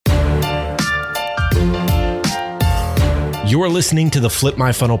You're listening to the Flip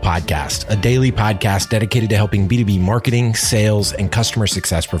My Funnel podcast, a daily podcast dedicated to helping B2B marketing, sales, and customer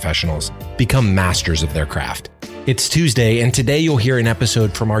success professionals become masters of their craft. It's Tuesday, and today you'll hear an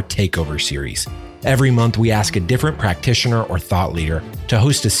episode from our Takeover series. Every month, we ask a different practitioner or thought leader to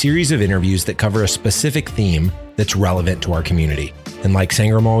host a series of interviews that cover a specific theme that's relevant to our community. And like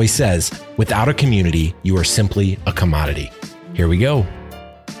Sangram always says, without a community, you are simply a commodity. Here we go.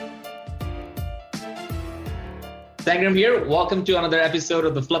 Sangram here. Welcome to another episode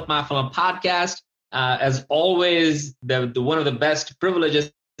of the Flip My Funnel podcast. As always, the one of the best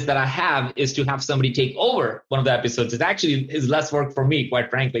privileges that I have is to have somebody take over one of the episodes. It actually is less work for me,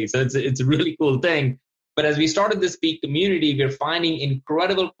 quite frankly. So it's a really cool thing. But as we started this Peak community, we're finding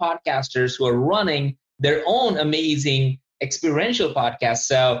incredible podcasters who are running their own amazing experiential podcasts.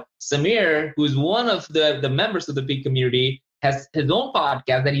 So Samir, who's one of the members of the Peak community, has his own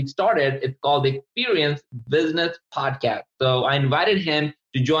podcast that he started. It's called the Experience Business Podcast. So I invited him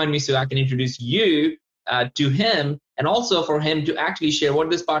to join me so I can introduce you to him, and also for him to actually share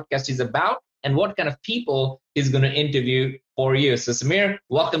what this podcast is about and what kind of people he's going to interview for you. So Samir,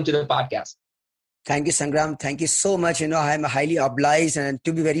 welcome to the podcast. Thank you, Sangram. Thank you so much. I'm highly obliged, and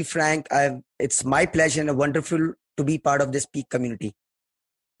to be very frank, it's my pleasure and wonderful to be part of this Peak community.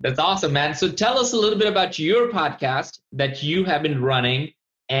 That's awesome, man. So tell us a little bit about your podcast that you have been running,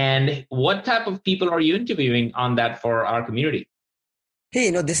 and what type of people are you interviewing on that for our community? Hey,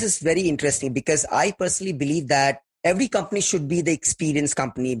 this is very interesting because I personally believe that every company should be the experience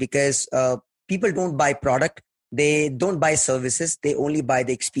company, because people don't buy product. They don't buy services. They only buy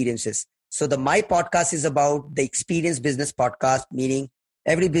the experiences. So my podcast is about the experience business podcast, meaning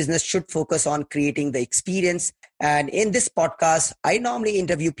every business should focus on creating the experience. And in this podcast, I normally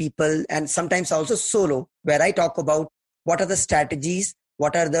interview people, and sometimes also solo, where I talk about what are the strategies,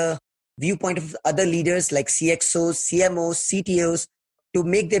 what are the viewpoint of other leaders like CXOs, CMOs, CTOs to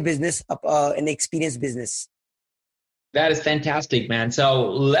make their business an experience business. That is fantastic, man.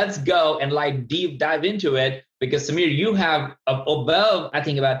 So let's go and deep dive into it, because Samir, you have above, I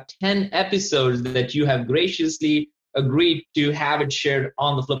think, about 10 episodes that you have graciously agreed to have it shared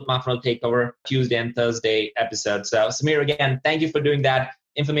on the Flip My Funnel Takeover Tuesday and Thursday episode. So Samir, again, thank you for doing that.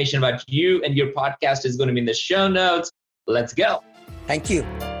 Information about you and your podcast is going to be in the show notes. Let's go. Thank you.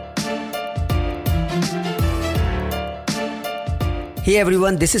 Hey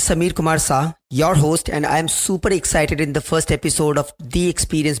everyone, this is Samir Kumar Shah, your host, and I am super excited in the first episode of the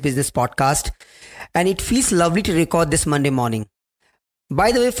Experience Business Podcast. And it feels lovely to record this Monday morning.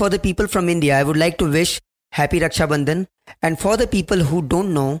 By the way, for the people from India, I would like to wish Happy Raksha Bandhan. And for the people who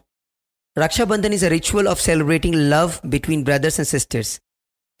don't know, Raksha Bandhan is a ritual of celebrating love between brothers and sisters.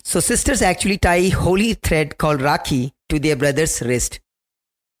 So sisters actually tie a holy thread called Rakhi to their brother's wrist.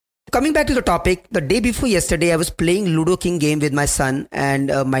 Coming back to the topic, the day before yesterday, I was playing Ludo King game with my son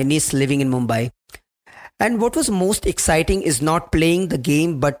and my niece living in Mumbai. And what was most exciting is not playing the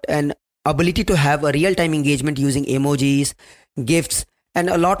game, but an ability to have a real-time engagement using emojis, gifts, and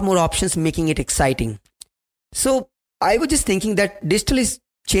a lot more options, making it exciting. So I was just thinking that digital is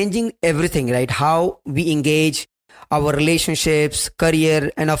changing everything, right? How we engage, our relationships, career,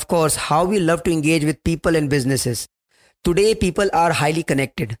 and of course, how we love to engage with people and businesses. Today, people are highly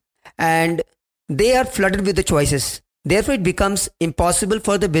connected and they are flooded with the choices. Therefore, it becomes impossible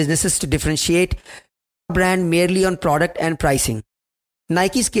for the businesses to differentiate brand merely on product and pricing.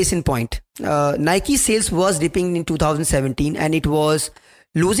 Nike's case in point. Nike's sales was dipping in 2017 and it was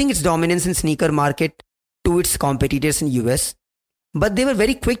losing its dominance in sneaker market to its competitors in US. But they were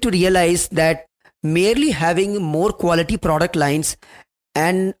very quick to realize that merely having more quality product lines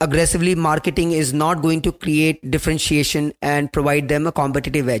and aggressively marketing is not going to create differentiation and provide them a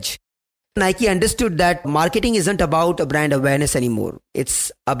competitive edge. Nike understood that marketing isn't about a brand awareness anymore.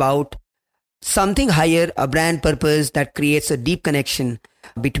 It's about something higher, a brand purpose that creates a deep connection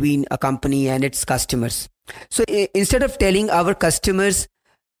between a company and its customers. So instead of telling our customers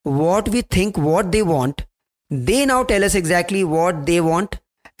what we think, what they want, they now tell us exactly what they want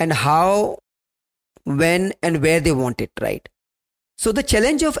and how, when, and where they want it, right? So the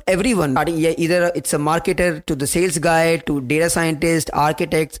challenge of everyone, either it's a marketer to the sales guy to data scientists,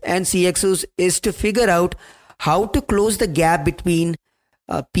 architects, and CXOs, is to figure out how to close the gap between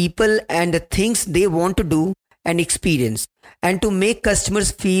people and the things they want to do and experience, and to make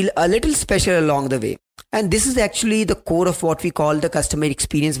customers feel a little special along the way. And this is actually the core of what we call the customer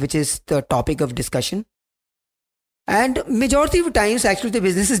experience, which is the topic of discussion. And majority of times, actually, the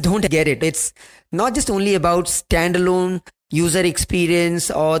businesses don't get it. It's not just only about standalone user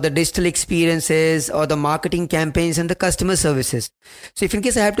experience or the digital experiences or the marketing campaigns and the customer services. So if in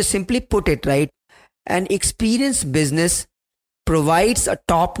case I have to simply put it, right, an experience business provides a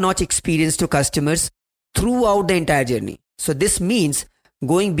top-notch experience to customers throughout the entire journey. So this means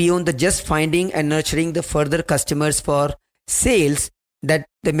going beyond the just finding and nurturing the further customers for sales that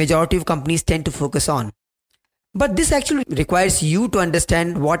the majority of companies tend to focus on. But this actually requires you to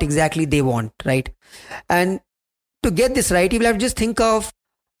understand what exactly they want, right? And to get this right, you will have to just think of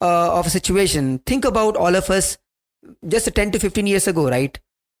a situation. Think about all of us just 10 to 15 years ago, right?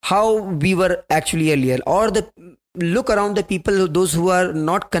 How we were actually earlier, or look around the people, those who are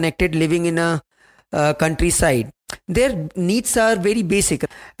not connected, living in a countryside. Their needs are very basic,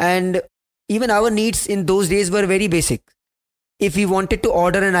 and even our needs in those days were very basic. If we wanted to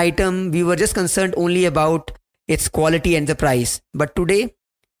order an item, we were just concerned only about its quality and the price. But today,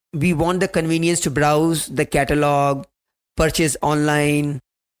 we want the convenience to browse the catalog, purchase online,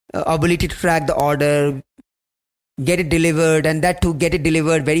 ability to track the order, get it delivered, and that to get it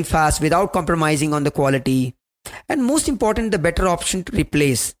delivered very fast without compromising on the quality. And most important, the better option to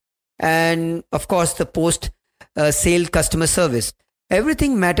replace. And of course, the post-sale customer service.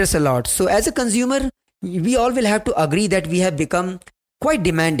 Everything matters a lot. So as a consumer, we all will have to agree that we have become quite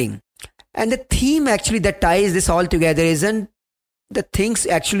demanding. And the theme actually that ties this all together isn't the things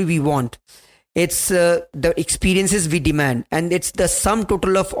actually we want. It's the experiences we demand. And it's the sum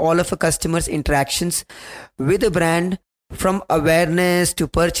total of all of a customer's interactions with a brand, from awareness to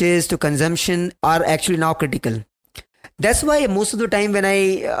purchase to consumption, are actually now critical. That's why most of the time when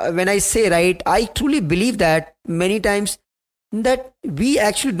I say, right, I truly believe that many times that we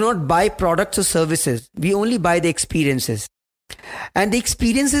actually do not buy products or services. We only buy the experiences. And the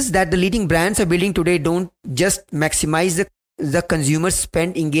experiences that the leading brands are building today don't just maximize the consumer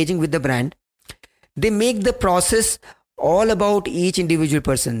spend engaging with the brand. They make the process all about each individual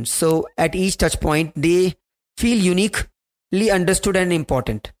person. So at each touch point, they feel uniquely understood and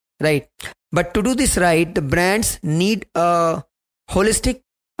important, right? But to do this right, the brands need a holistic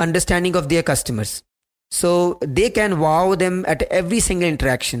understanding of their customers, so they can wow them at every single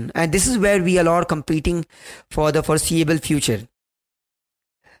interaction. And this is where we are competing for the foreseeable future.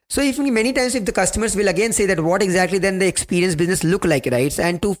 So many times if the customers will again say that what exactly then the experience business look like, right?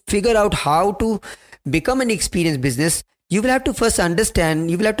 And to figure out how to become an experience business, you will have to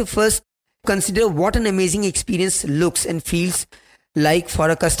first consider what an amazing experience looks and feels like for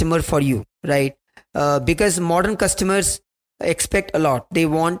a customer for you, right? Because modern customers expect a lot. They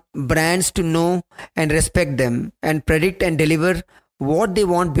want brands to know and respect them and predict and deliver what they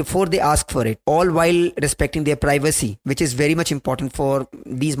want before they ask for it, all while respecting their privacy, which is very much important for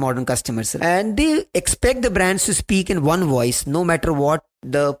these modern customers. And they expect the brands to speak in one voice, no matter what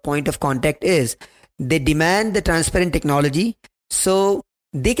the point of contact is. They demand the transparent technology so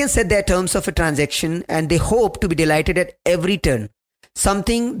they can set their terms of a transaction, and they hope to be delighted at every turn.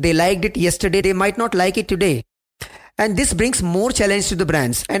 Something they liked it yesterday, they might not like it today. And this brings more challenge to the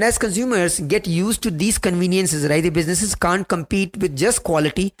brands. And as consumers get used to these conveniences, right, the businesses can't compete with just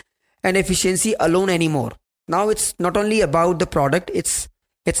quality and efficiency alone anymore. Now it's not only about the product, it's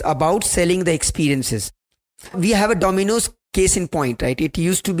about selling the experiences. We have a Domino's case in point, right? It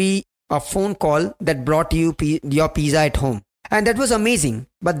used to be a phone call that brought you your pizza at home. And that was amazing.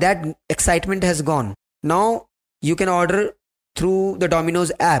 But that excitement has gone. Now you can order through the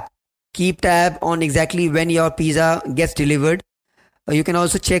Domino's app. Keep tab on exactly when your pizza gets delivered. You can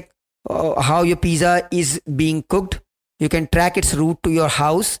also check how your pizza is being cooked. You can track its route to your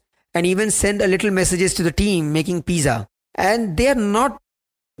house and even send a little messages to the team making pizza. And they are not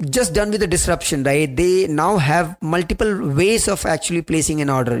just done with the disruption, right? They now have multiple ways of actually placing an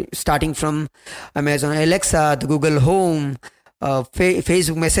order, starting from Amazon Alexa, the Google Home,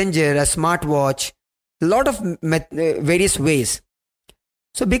 Facebook Messenger, a smartwatch, a lot of various ways.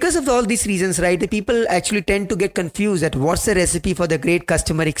 So because of all these reasons, right, the people actually tend to get confused at what's the recipe for the great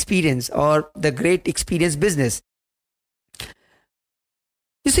customer experience or the great experience business.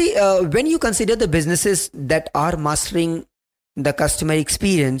 You see, when you consider the businesses that are mastering the customer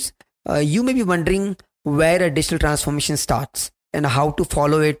experience, you may be wondering where a digital transformation starts and how to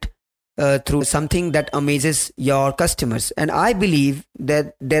follow it through something that amazes your customers. And I believe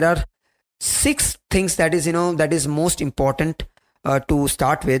that there are 6 things that is most important to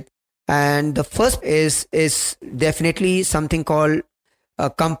start with. And the first is definitely something called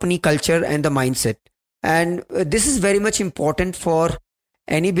company culture and the mindset. And this is very much important for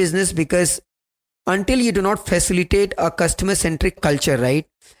any business, because until you do not facilitate a customer centric culture, right,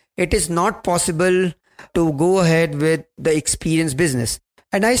 it is not possible to go ahead with the experience business.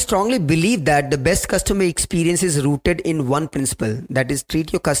 And I strongly believe that the best customer experience is rooted in one principle, that is,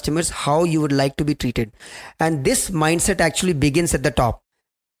 treat your customers how you would like to be treated. And this mindset actually begins at the top.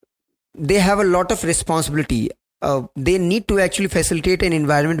 They have a lot of responsibility. they need to actually facilitate an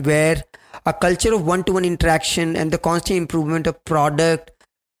environment where a culture of one-to-one interaction and the constant improvement of product,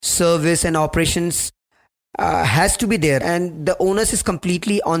 service and operations has to be there, and the onus is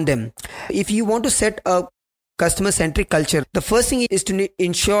completely on them. If you want to set a customer-centric culture, the first thing is to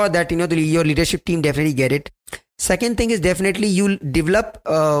ensure that your leadership team definitely get it. Second thing is definitely you'll develop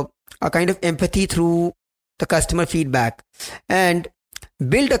a kind of empathy through the customer feedback and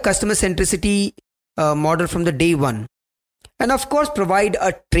build a customer centricity model from the day one. And of course, provide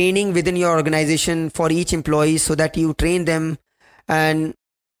a training within your organization for each employee so that you train them and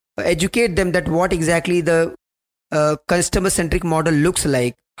educate them that what exactly the customer-centric model looks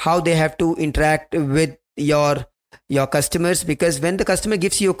like, how they have to interact with your customers. Because when the customer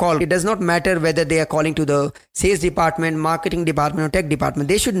gives you a call, it does not matter whether they are calling to the sales department, marketing department or tech department.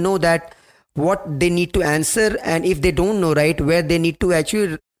 They should know that what they need to answer, and if they don't know, right, where they need to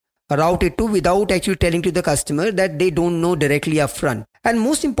actually route it to without actually telling to the customer that they don't know directly upfront. And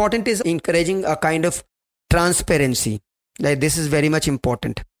most important is encouraging a kind of transparency. Like, this is very much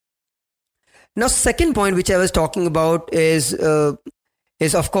important. Now, second point which I was talking about is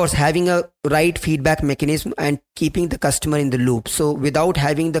of course having a right feedback mechanism and keeping the customer in the loop. So without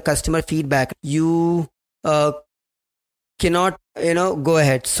having the customer feedback, you cannot go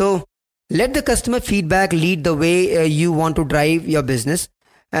ahead. So let the customer feedback lead the way you want to drive your business.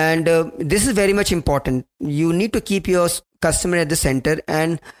 And this is very much important. You need to keep your customer at the center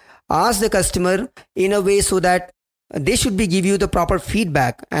and ask the customer in a way so that they should give you the proper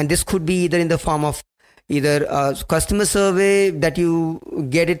feedback. And this could be either in the form of either a customer survey that you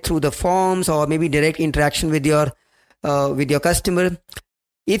get it through the forms, or maybe direct interaction with your customer.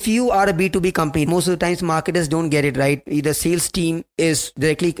 If you are a B2B company, most of the times marketers don't get it right. Either sales team is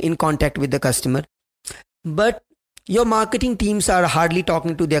directly in contact with the customer, but your marketing teams are hardly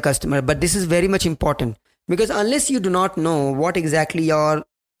talking to their customer. But this is very much important, because unless you do not know what exactly your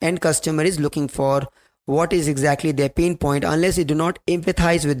end customer is looking for, what is exactly their pain point, unless you do not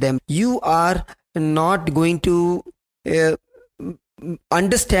empathize with them, you are not going to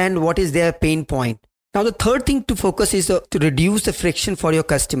understand what is their pain point. Now, the third thing to focus is to reduce the friction for your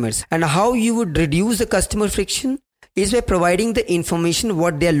customers. And how you would reduce the customer friction is by providing the information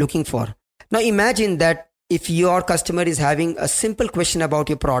what they are looking for. Now, imagine that if your customer is having a simple question about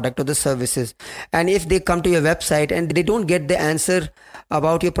your product or the services, and if they come to your website and they don't get the answer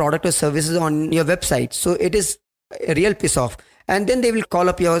about your product or services on your website, so it is a real piss off. And then they will call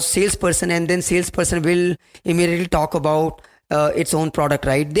up your salesperson, and then salesperson will immediately talk about its own product,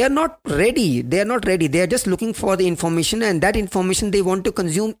 right? They are not ready. They are just looking for the information, and that information they want to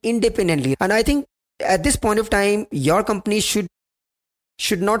consume independently. And I think at this point of time, your company should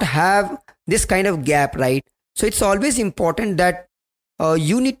not have this kind of gap, right? So it's always important that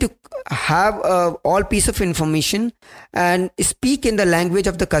you need to have all piece of information and speak in the language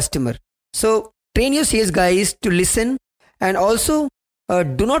of the customer. So train your sales guys to listen, and also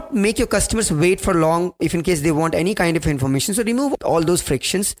do not make your customers wait for long if in case they want any kind of information. So remove all those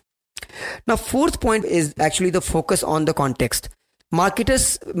frictions. Now, fourth point is actually the focus on the context.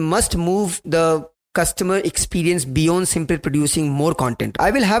 Marketers must move the customer experience beyond simply producing more content.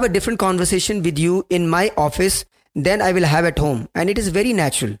 I will have a different conversation with you in my office than I will have at home. And it is very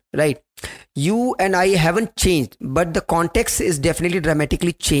natural, right? You and I haven't changed, but the context is definitely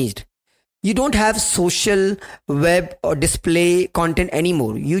dramatically changed. You don't have social, web or display content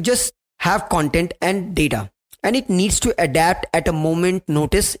anymore. You just have content and data, and it needs to adapt at a moment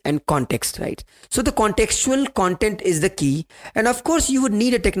notice and context, right? So the contextual content is the key. And of course, you would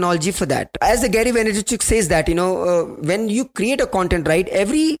need a technology for that. As the Gary Vaynerchuk says that, when you create a content, right,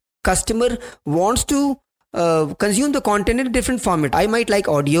 every customer wants to consume the content in a different format. I might like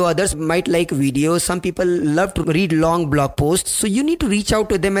audio, others might like video. Some people love to read long blog posts. So you need to reach out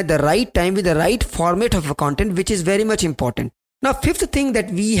to them at the right time with the right format of a content, which is very much important. Now, fifth thing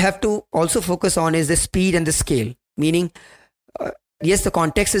that we have to also focus on is the speed and the scale. Meaning, yes, the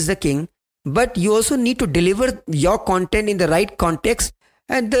context is the king, but you also need to deliver your content in the right context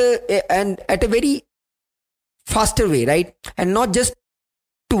and at a very faster way, right? And not just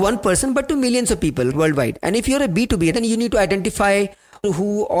to one person, but to millions of people worldwide. And if you're a B2B, then you need to identify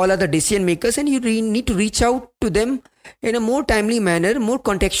who all are the decision makers, and you need to reach out to them in a more timely manner, more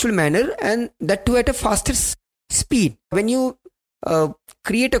contextual manner, and that too at a faster speed. When you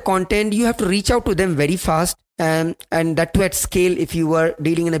create a content, you have to reach out to them very fast, and that too at scale if you are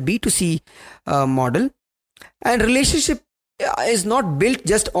dealing in a B2C model. And relationship is not built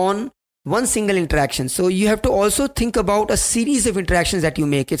just on one single interaction. So you have to also think about a series of interactions that you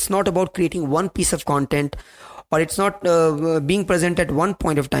make. It's not about creating one piece of content, or it's not being present at one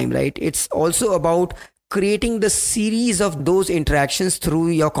point of time, right? It's also about creating the series of those interactions through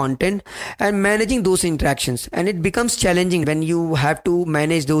your content and managing those interactions. And it becomes challenging when you have to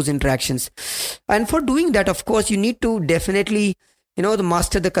manage those interactions. And for doing that, of course, you need to definitely,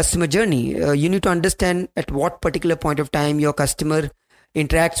 master the customer journey. You need to understand at what particular point of time your customer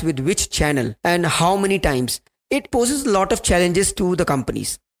interacts with which channel and how many times. It poses a lot of challenges to the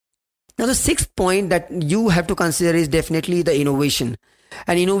companies. Now, the sixth point that you have to consider is definitely the innovation,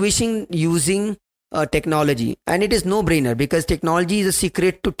 and innovation using technology. And it is no brainer because technology is a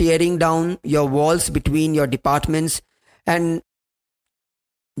secret to tearing down your walls between your departments and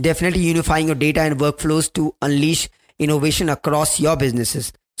definitely unifying your data and workflows to unleash innovation across your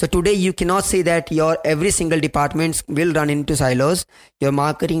businesses. So today you cannot say that your every single department will run into silos. Your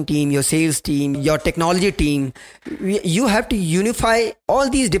marketing team, your sales team, your technology team, you have to unify all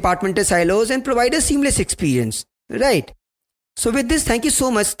these departmental silos and provide a seamless experience, right? So with this, thank you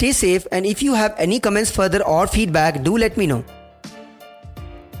so much. Stay safe. And if you have any comments further or feedback, do let me know.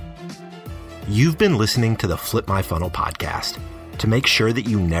 You've been listening to the Flip My Funnel podcast. To make sure that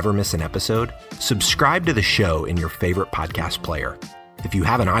you never miss an episode, subscribe to the show in your favorite podcast player. If you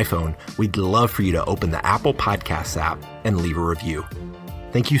have an iPhone, we'd love for you to open the Apple Podcasts app and leave a review.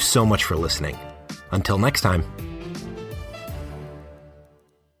 Thank you so much for listening. Until next time.